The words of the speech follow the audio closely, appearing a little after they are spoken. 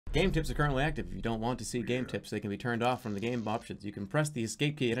Game tips are currently active. If you don't want to see game tips, they can be turned off from the game options. You can press the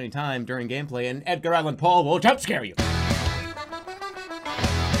escape key at any time during gameplay, and Edgar Allan Poe will jump scare you.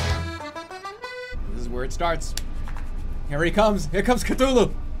 This is where it starts. Here he comes. Here comes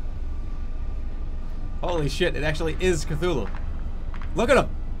Cthulhu. Holy shit, it actually is Cthulhu. Look at him.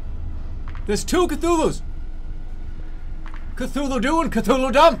 There's two Cthulhus. Cthulhu do and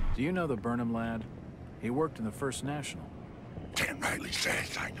Cthulhu dumb. Do you know the Burnham lad? He worked in the First National. Damn rightly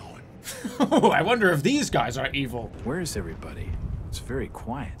says I know him. Oh, I wonder if these guys are evil. Where is everybody? It's very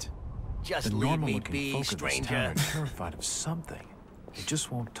quiet. Just The leave me normal-looking be, folk of this town stranger. are terrified of something. It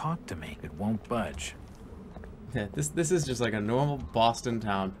just won't talk to me. It won't budge. Yeah, this is just like a normal Boston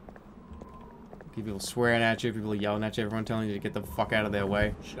town. People swearing at you, people yelling at you, everyone telling you to get the fuck out of their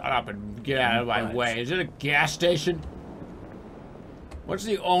way. Shut up and get out of my way. Is it a gas station? What's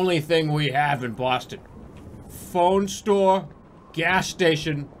the only thing we have in Boston? Phone store, gas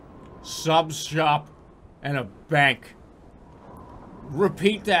station, sub shop, and a bank.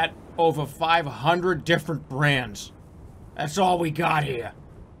 Repeat that over 500 different brands. That's all we got here.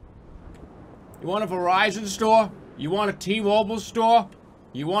 You want a Verizon store? You want a T-Mobile store?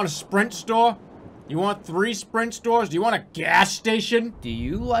 You want a Sprint store? You want 3 Sprint stores? Do you want a gas station? Do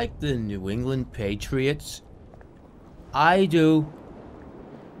you like the New England Patriots? I do.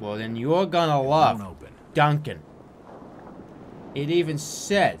 Well, then you're gonna love Dunkin'. It even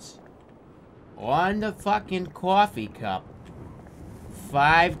says on the fucking coffee cup,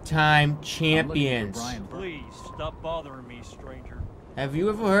 5-time champions. Please, stop bothering me, stranger. Have you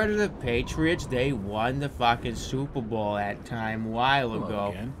ever heard of the Patriots? They won the fucking Super Bowl that time a while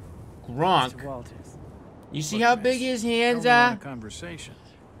ago. Gronk. You see how big his hands are?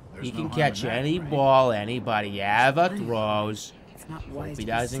 He can catch any ball anybody ever throws. Hope he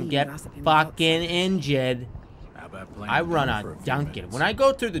doesn't get fucking injured. I run on Dunkin'. When I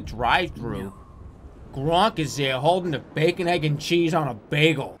go through the drive-thru, Gronk is there holding the bacon, egg, and cheese on a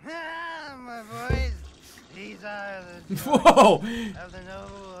bagel. My boys, these are the Whoa! of the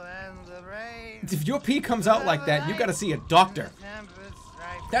noble and the brave. If your pee comes out like that, you gotta see a doctor.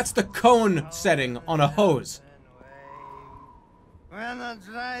 That's the cone setting on a hose. When the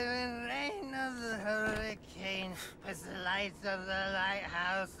driving rain of the hurricane puts the lights of the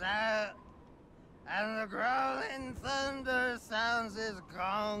lighthouse out, and the growling thunder sounds his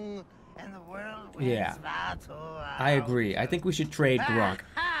gong, and the world winds battle out. I agree. I think we should trade Gronk.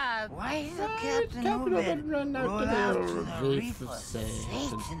 Why is the Captain Obed run out to the reef of Satan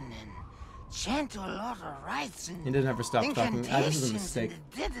and chant a lot of rites and He doesn't ever stop talking. This is a mistake. in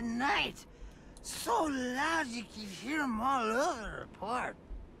the dead of night, so loud you can hear him all over the report.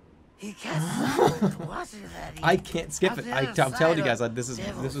 He casts water that he I can't skip it. I'm telling you guys, this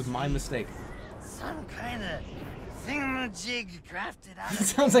is my mistake. some kind of thingamajig crafted out It of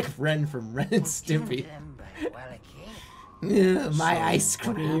sounds like Ren from Ren and Stimpy. My ice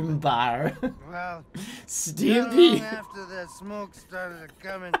cream bar. Well, Stimpy. long after the smoke started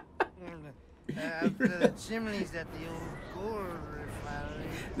coming, after the chimneys at the old gold refinery,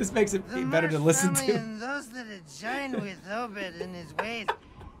 This makes it better to listen to. And those that had joined with Obed in his ways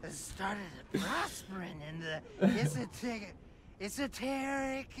started prospering in the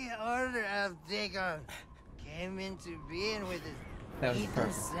esoteric order of Dagon came into being with That his was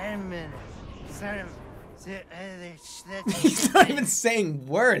perfect. sermon. He's not even saying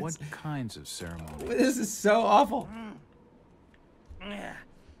words. What kinds of ceremonies? This is so awful.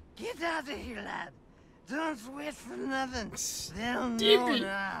 Get out of here, lad. Don't wait for nothing. They'll know Stevie.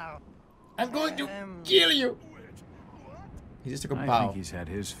 now. I'm going to kill you. He just took a I bow. think he's had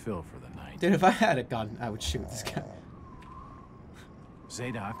his fill for the night. Dude, if I had a gun, I would shoot this guy.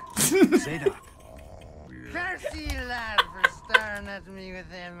 Zadok. Zadok. Curse you, lad, for staring at me with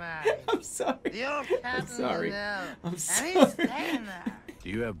them eyes. I'm sorry. The old I'm captain's sorry. now, I'm and sorry. he's staying there. Do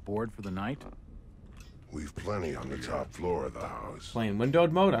you have board for the night? We've plenty on the top floor of the house. Playing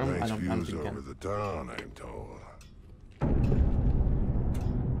windowed mode? I Nice don't views think over the town, I'm told.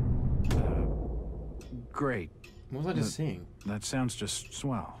 Great. What was I just seeing? That sounds just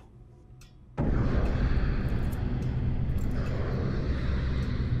swell.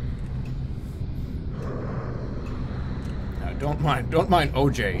 Don't mind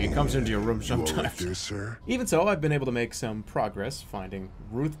OJ. He comes into your room You all right sometimes. there, sir? Even so, I've been able to make some progress finding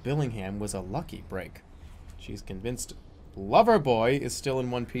Ruth Billingham was a lucky break. She's convinced Loverboy is still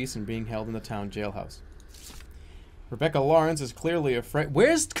in one piece and being held in the town jailhouse. Rebecca Lawrence is clearly afraid.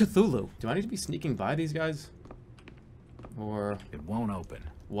 Where's Cthulhu? Do I need to be sneaking by these guys? Or It won't open.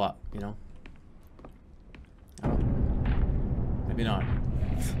 what, you know? I don't know. Maybe not.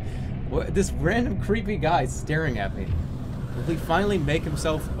 What, this random creepy guy staring at me. Will he finally make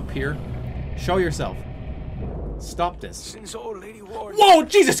himself appear? Show yourself. Stop this. Since old Lady Ward. Whoa,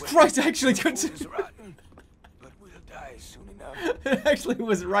 Jesus Christ! I actually couldn't. Is rotten, but we'll die soon enough. It actually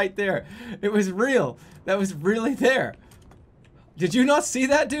was right there. It was real. That was really there. Did you not see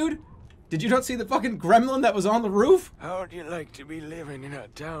that, dude? Did you not see the fucking gremlin that was on the roof? How'd you like to be living in a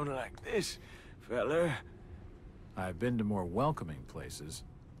town like this, fella? I've been to more welcoming places.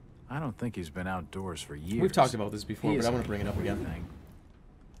 I don't think he's been outdoors for years. We've talked about this before, but I want to bring it up again.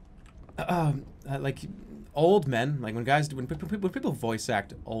 Like old men, like when people voice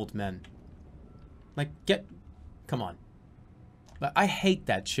act old men, like come on. But I hate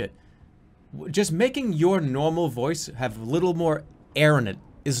that shit. Just making your normal voice have a little more air in it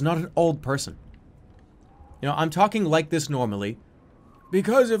is not an old person. You know, I'm talking like this normally,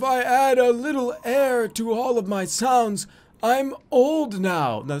 because if I add a little air to all of my sounds, I'm old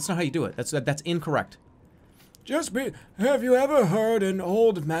now. No, that's not how you do it. That's incorrect. Have you ever heard an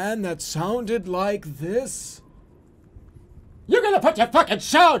old man that sounded like this? You're gonna put your fucking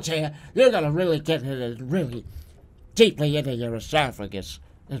sounds here. You're gonna really get it really deeply into your esophagus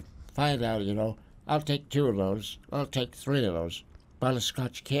and find out, you know. I'll take 2 of those. I'll take 3 of those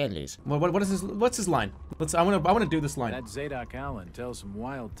butterscotch candies. What is his? What's his line? I want to do this line. That Zadok Allen tells some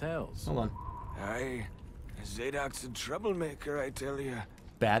wild tales. Hold on. Aye, Zadok's a troublemaker, I tell you.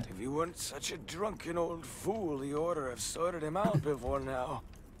 Bad. If he weren't such a drunken old fool, the Order have sorted him out before now.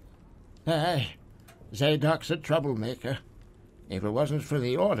 Hey, Zadok's a troublemaker. If it wasn't for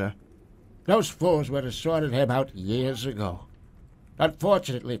the Order, those fools would have sorted him out years ago.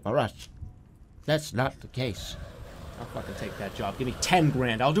 Unfortunately for us, that's not the case. I'll fucking take that job. Give me 10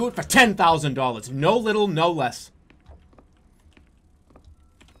 grand. I'll do it for $10,000. No little, no less.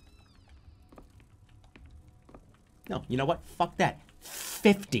 No, you know what? Fuck that.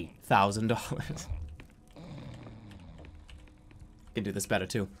 $50,000. Can do this better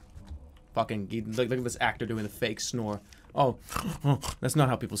too. Fucking look at this actor doing the fake snore. Oh, that's not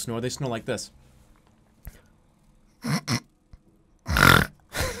how people snore. They snore like this. Fuck.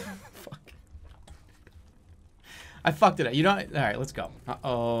 I fucked it up. You know. All right, let's go.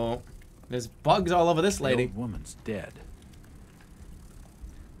 Uh-oh. There's bugs all over this lady. The old woman's dead.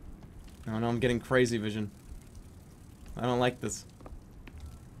 Oh no, I'm getting crazy vision. I don't like this.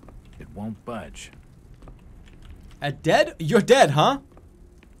 It won't budge. Dead? You're dead, huh?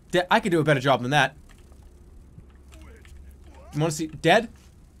 I could do a better job than that. You want to see dead?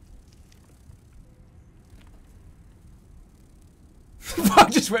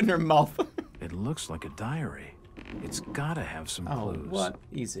 Fuck, just went in her mouth. It looks like a diary. It's gotta have some clues. Oh, what?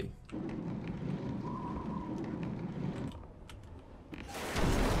 Easy.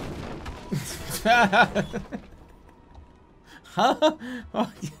 Huh? Oh,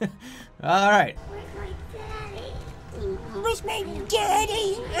 yeah. All right. Where's my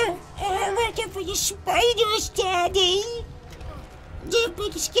daddy? I'm looking for your spiders, Daddy. The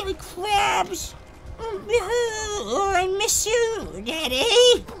big scary crabs. Oh, I miss you,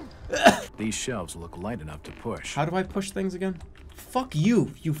 Daddy. These shelves look light enough to push. How do I push things again? Fuck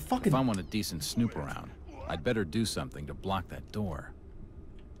you, you fucking... If I want a decent snoop around, I'd better do something to block that door.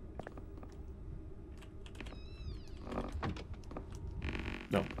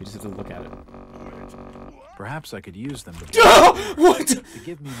 No, you just have to look at it. Perhaps I could use them to, What? to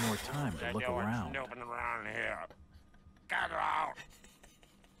give me more time to look around. around here. Get out!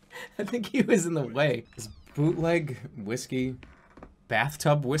 I think he was in the way. This bootleg whiskey,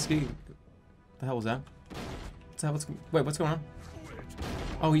 bathtub whiskey. What the hell was that? Wait, what's going on?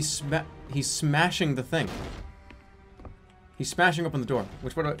 Oh, he's smashing the thing. He's smashing open the door.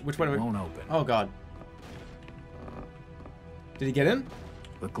 Which way? It won't open. Oh God. Did he get in?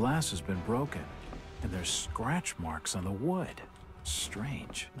 The glass has been broken, and there's scratch marks on the wood.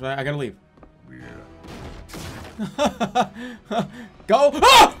 Strange. I gotta leave. Go!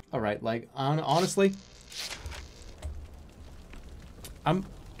 Ah! All right, like honestly,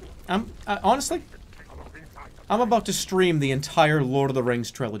 honestly, I'm about to stream the entire Lord of the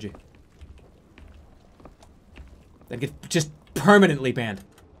Rings trilogy. That get just permanently banned.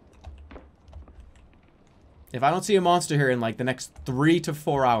 If I don't see a monster here in like the next 3 to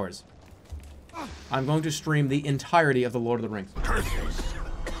 4 hours, I'm going to stream the entirety of the Lord of the Rings.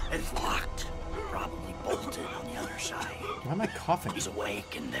 It's locked. Probably bolted on the other side. Why am I coughing? He's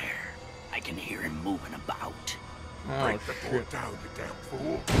awake in there. I can hear him moving about. Oh, Break the door down, you damn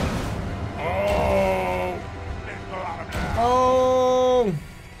fool. Oh!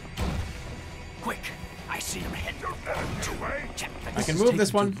 Quick! I see him heading. I can move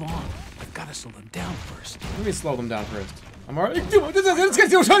this one. I've got to slow them down first. Let me slow them down first. I'm already.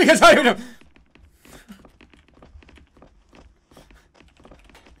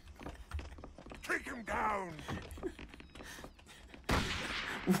 Take him down.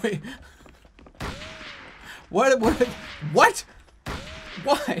 Wait. What? What?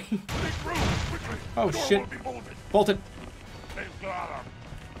 Why? Oh shit! Bolted. Bolted. Ah!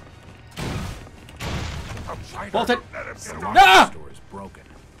 The door is broken.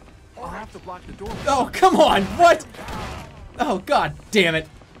 I'll have to block the door. Oh come on! What? Oh god damn it!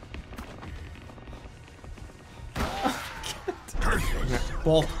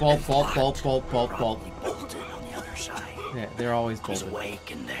 Bolt. Bolted on the other side. Yeah, they're always He's bolted.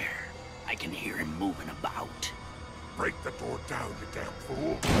 awake in there. I can hear him moving about. Break the door down, you damn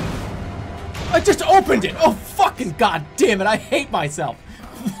fool. I just opened it! Oh fucking god damn it! I hate myself!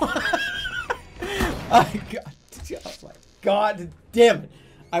 God damn it!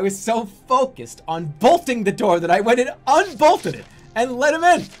 I was so focused on bolting the door that I went and unbolted it and let him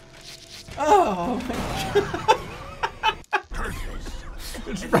in! Oh my god!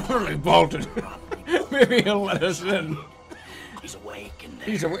 It's probably bolted. Maybe he'll let us in. He's awake in there.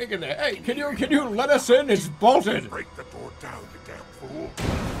 He's awake in there. Hey, can you let us in? It's bolted. Break the door down, you damn fool.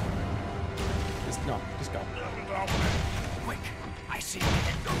 Just go. Quick, I see him.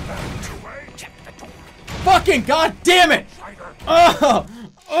 Check the door. Fucking god damn it! Oh!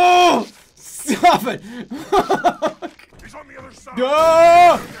 Oh! Stop it! He's on the other side.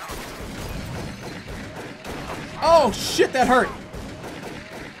 Oh! Oh shit, that hurt.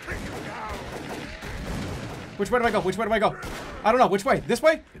 Which way do I go? Which way do I go? I don't know. Which way? This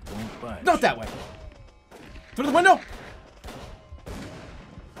way? It won't budge. Not that way. Through the window?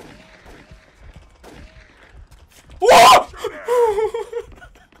 Whoa!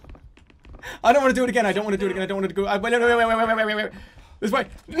 I don't want to do it again. I don't want to do it again. I don't want to go. Wait. This way.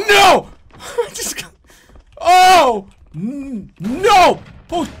 No! Just. Oh! No!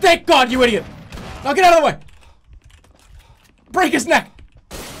 Oh, thank God, you idiot! Now get out of the way! Break his neck!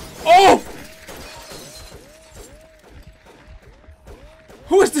 Oh!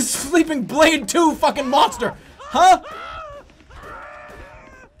 Who is this sleeping Blade 2 fucking monster? Huh?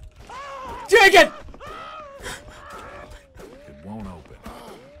 Dig it! It won't open.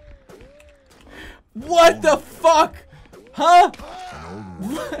 What the fuck? Huh?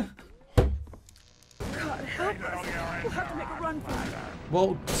 God, help us. We'll have to make a run for it.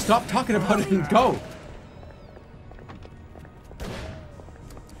 Well, stop talking about it and go.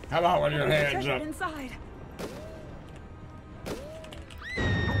 How about with your hands Check up? it inside.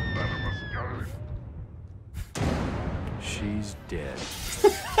 She's dead.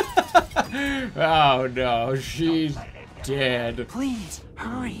 Oh no, she's dead. Please,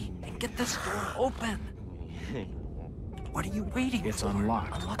 hurry and get this door open. What are you waiting It's for?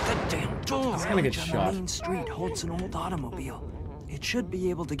 unlocked. Unlock the damn door. He's gonna get On shot. the main street holds an old automobile. It should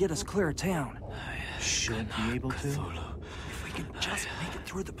be able to get us clear of town. Should be able to. If we can just make it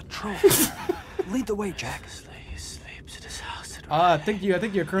through the patrol. Lead the way, Jack. I think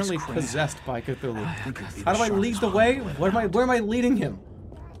you're currently possessed by Cthulhu. How do I lead the way? Where am I leading him?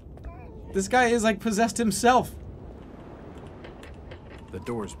 This guy is like possessed himself. The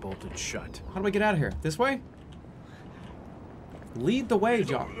door's bolted shut. How do I get out of here? This way? Lead the way,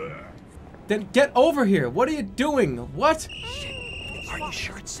 John. Then get over here. What are you doing? What? Are you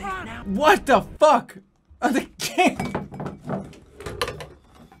sure it's safe now? What the fuck? The game.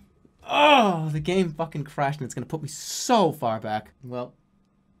 Oh, the game fucking crashed and it's gonna put me so far back. Well.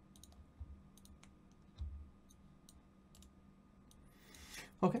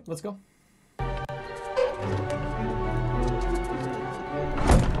 Okay, let's go.